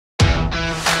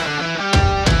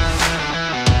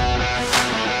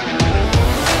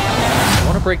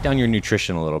to break down your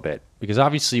nutrition a little bit, because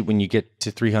obviously when you get to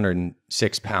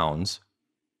 306 pounds,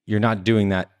 you're not doing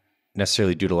that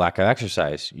necessarily due to lack of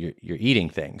exercise. You're eating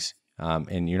things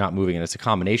and you're not moving. And it's a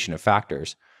combination of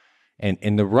factors.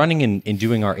 And the running and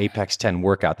doing our Apex 10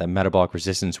 workout, that metabolic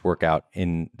resistance workout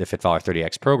in the FitFollower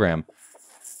 30X program,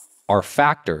 are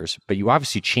factors, but you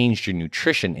obviously changed your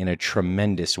nutrition in a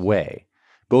tremendous way,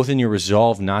 both in your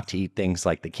resolve not to eat things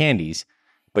like the candies,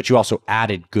 but you also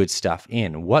added good stuff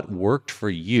in. What worked for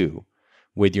you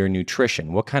with your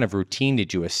nutrition? What kind of routine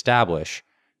did you establish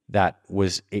that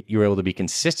you were able to be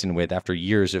consistent with after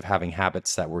years of having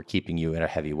habits that were keeping you at a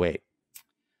heavy weight?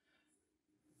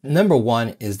 Number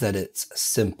one is that it's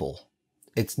simple.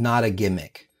 It's not a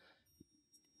gimmick.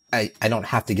 I don't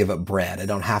have to give up bread. I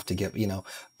don't have to give,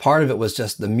 part of it was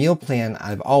just the meal plan.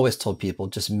 I've always told people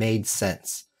just made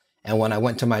sense. And when I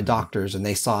went to my doctors and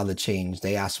they saw the change,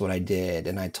 they asked what I did.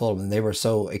 And I told them, they were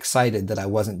so excited that I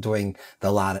wasn't doing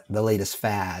the latest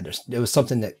fad. It was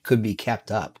something that could be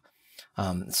kept up.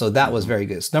 So that was very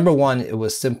good. So number one, it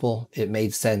was simple. It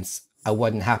made sense. I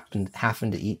wasn't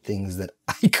having to eat things that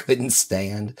I couldn't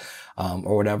stand,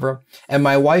 or whatever. And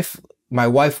my wife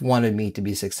wanted me to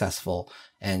be successful.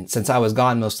 And since I was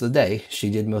gone most of the day, she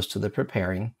did most of the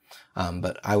preparing.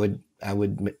 But I would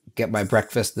get my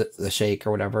breakfast, the shake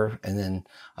or whatever, and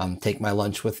then take my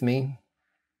lunch with me.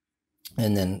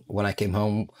 And then when I came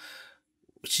home,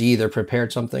 she either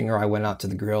prepared something or I went out to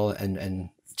the grill, and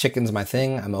chicken's my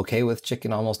thing. I'm okay with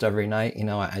chicken almost every night.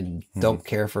 I don't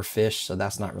care for fish, so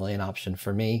that's not really an option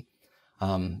for me.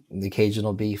 The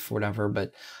occasional beef, whatever.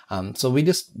 But so we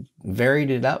just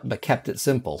varied it up, but kept it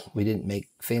simple. We didn't make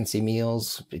fancy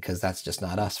meals because that's just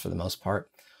not us for the most part.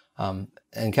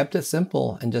 And kept it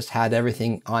simple and just had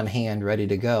everything on hand, ready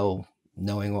to go,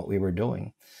 knowing what we were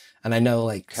doing. And I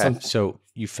know so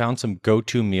you found some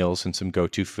go-to meals and some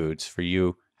go-to foods for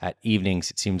you at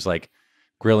evenings. It seems like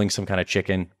grilling some kind of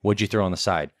chicken. What'd you throw on the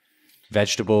side?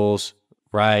 Vegetables,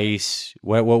 rice.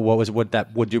 What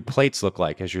do your plates look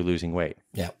like as you're losing weight?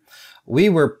 Yeah, we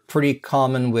were pretty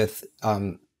common with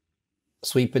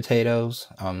sweet potatoes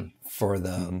for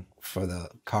the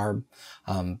carb,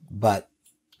 but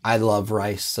I love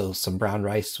rice, so some brown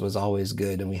rice was always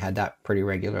good, and we had that pretty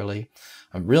regularly.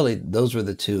 Really, those were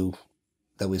the two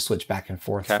that we switched back and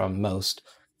forth from most.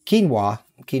 Quinoa,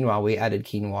 we added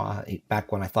quinoa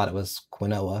back when I thought it was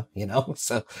quinoa,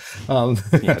 so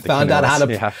found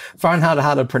out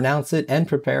how to pronounce it and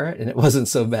prepare it, and it wasn't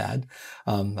so bad.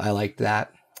 I liked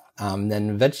that.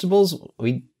 Then vegetables,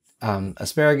 we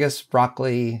asparagus,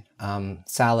 broccoli,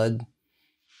 salad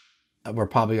were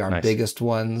probably our biggest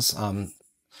ones.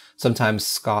 Sometimes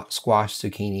squash,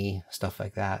 zucchini, stuff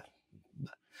like that.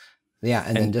 Yeah,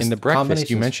 and then just in the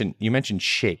breakfast, you mentioned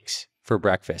shakes for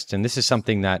breakfast, and this is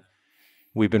something that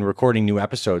we've been recording new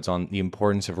episodes on, the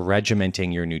importance of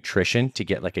regimenting your nutrition to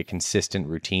get like a consistent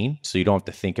routine, so you don't have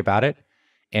to think about it.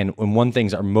 And one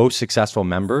things our most successful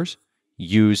members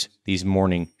use these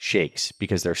morning shakes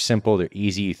because they're simple, they're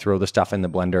easy. You throw the stuff in the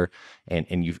blender, and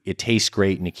it tastes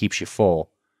great and it keeps you full.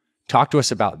 Talk to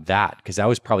us about that, because that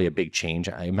was probably a big change.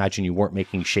 I imagine you weren't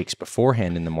making shakes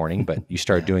beforehand in the morning, but you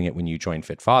started doing it when you joined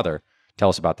Fit Father. Tell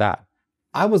us about that.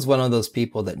 I was one of those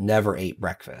people that never ate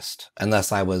breakfast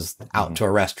unless I was out to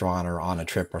a restaurant or on a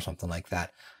trip or something like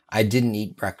that. I didn't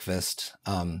eat breakfast.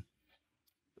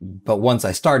 But once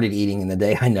I started eating in the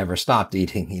day, I never stopped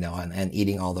eating, and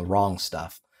eating all the wrong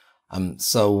stuff.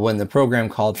 So when the program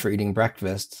called for eating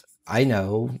breakfast, I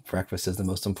know breakfast is the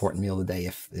most important meal of the day,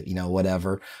 if,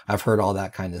 whatever. I've heard all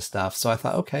that kind of stuff. So I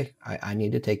thought, okay, I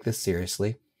need to take this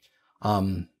seriously.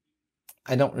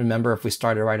 I don't remember if we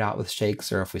started right out with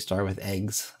shakes or if we started with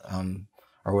eggs,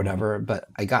 or whatever, but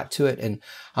I got to it. And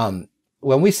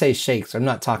when we say shakes, I'm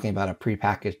not talking about a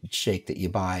prepackaged shake that you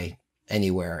buy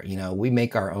anywhere. We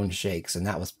make our own shakes, and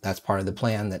that's part of the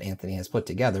plan that Anthony has put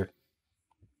together.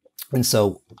 And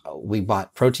so we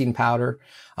bought protein powder,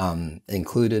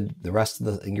 included the rest of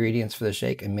the ingredients for the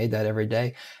shake, and made that every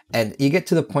day. And you get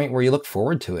to the point where you look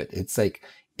forward to it. It's like,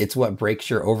 it's what breaks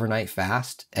your overnight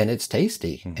fast, and it's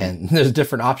tasty. And there's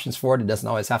different options for it. It doesn't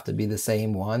always have to be the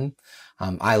same one.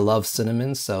 I love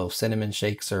cinnamon, so cinnamon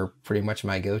shakes are pretty much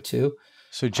my go-to.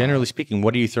 So generally speaking,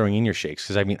 what are you throwing in your shakes?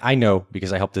 Because I know,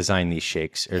 because I helped design these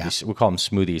shakes, or we call them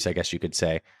smoothies, I guess you could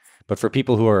say. But for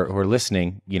people who are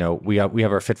listening, we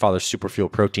have our Fit Father Super Fuel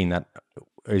protein that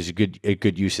is a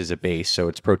good use as a base. So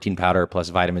it's protein powder plus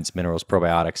vitamins, minerals,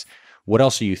 probiotics. What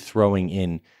else are you throwing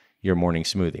in your morning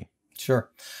smoothie? Sure.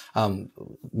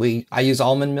 I use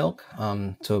almond milk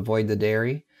to avoid the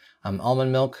dairy.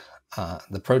 Almond milk,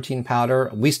 the protein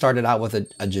powder. We started out with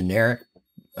a generic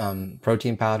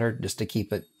protein powder just to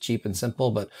keep it cheap and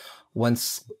simple, but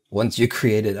once you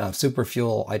created super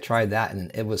fuel, I tried that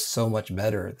and it was so much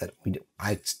better that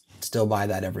I still buy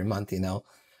that every month, you know.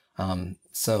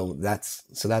 So that's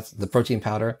the protein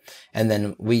powder. And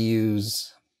then we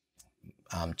use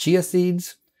chia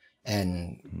seeds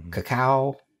and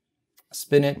cacao,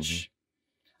 spinach,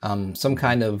 some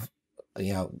kind of,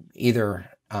 you know, either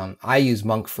I use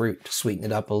monk fruit to sweeten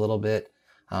it up a little bit.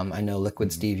 I know liquid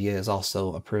stevia is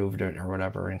also approved or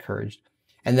whatever, encouraged.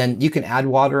 And then you can add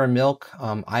water or milk.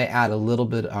 I add a little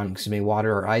bit,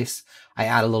 water or ice. I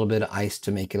add a little bit of ice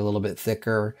to make it a little bit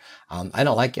thicker. I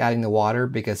don't like adding the water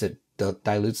because it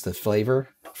dilutes the flavor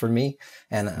for me.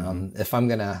 And if I'm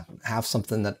going to have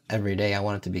something that every day I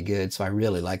want it to be good, so I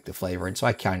really like the flavor. And so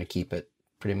I kind of keep it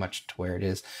pretty much to where it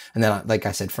is. And then, like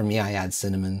I said, for me, I add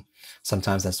cinnamon.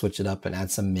 Sometimes I switch it up and add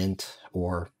some mint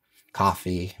or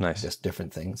coffee. Nice. Just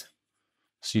different things.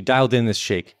 So you dialed in this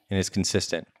shake and it's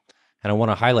consistent. And I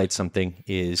want to highlight something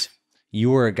is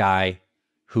you were a guy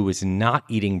who was not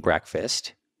eating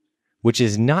breakfast, which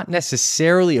is not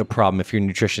necessarily a problem if your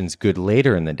nutrition's good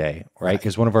later in the day, right?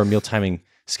 Because one of our meal timing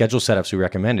schedule setups we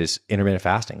recommend is intermittent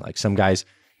fasting. Like some guys,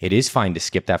 it is fine to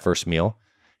skip that first meal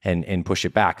and push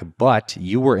it back, but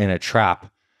you were in a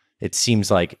trap. It seems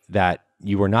like that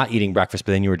you were not eating breakfast,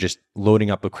 but then you were just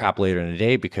loading up with crap later in the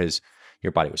day because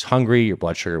your body was hungry, your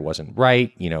blood sugar wasn't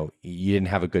right, you know, you didn't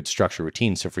have a good structure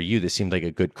routine. So for you, this seemed like a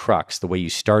good crux. The way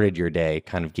you started your day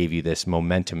kind of gave you this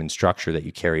momentum and structure that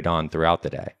you carried on throughout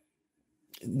the day.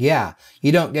 Yeah,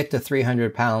 you don't get to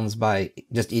 300 pounds by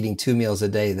just eating 2 meals a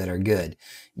day that are good.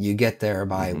 You get there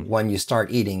by when you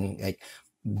start eating. Like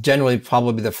generally,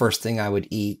 probably the first thing I would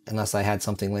eat, unless I had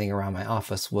something laying around my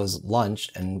office, was lunch,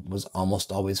 and was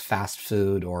almost always fast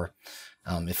food. Or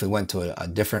if we went to a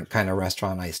different kind of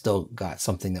restaurant, I still got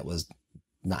something that was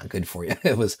not good for you.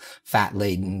 It was fat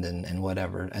laden and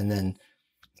whatever. And then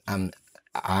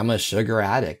I'm a sugar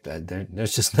addict.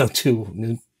 There's just no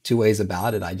two ways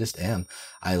about it. I just am.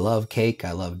 I love cake.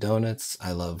 I love donuts.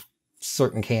 I love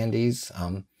certain candies.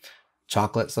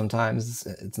 Chocolate sometimes.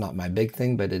 It's not my big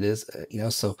thing, but it is, you know,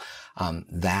 so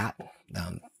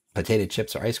potato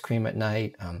chips or ice cream at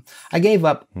night. I gave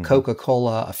up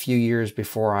Coca-Cola a few years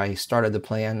before I started the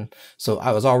plan. So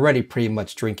I was already pretty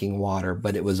much drinking water,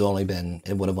 but it would have only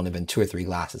been 2 or 3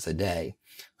 glasses a day.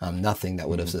 Nothing that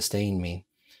would have sustained me.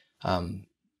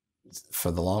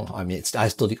 For the long, I mean, I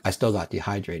still got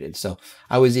dehydrated. So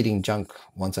I was eating junk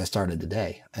once I started the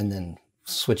day, and then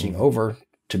switching over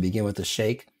to begin with the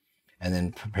shake, and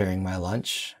then preparing my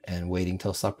lunch and waiting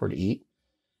till supper to eat.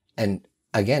 And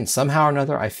again, somehow or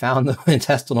another, I found the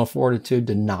intestinal fortitude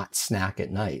to not snack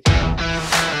at night.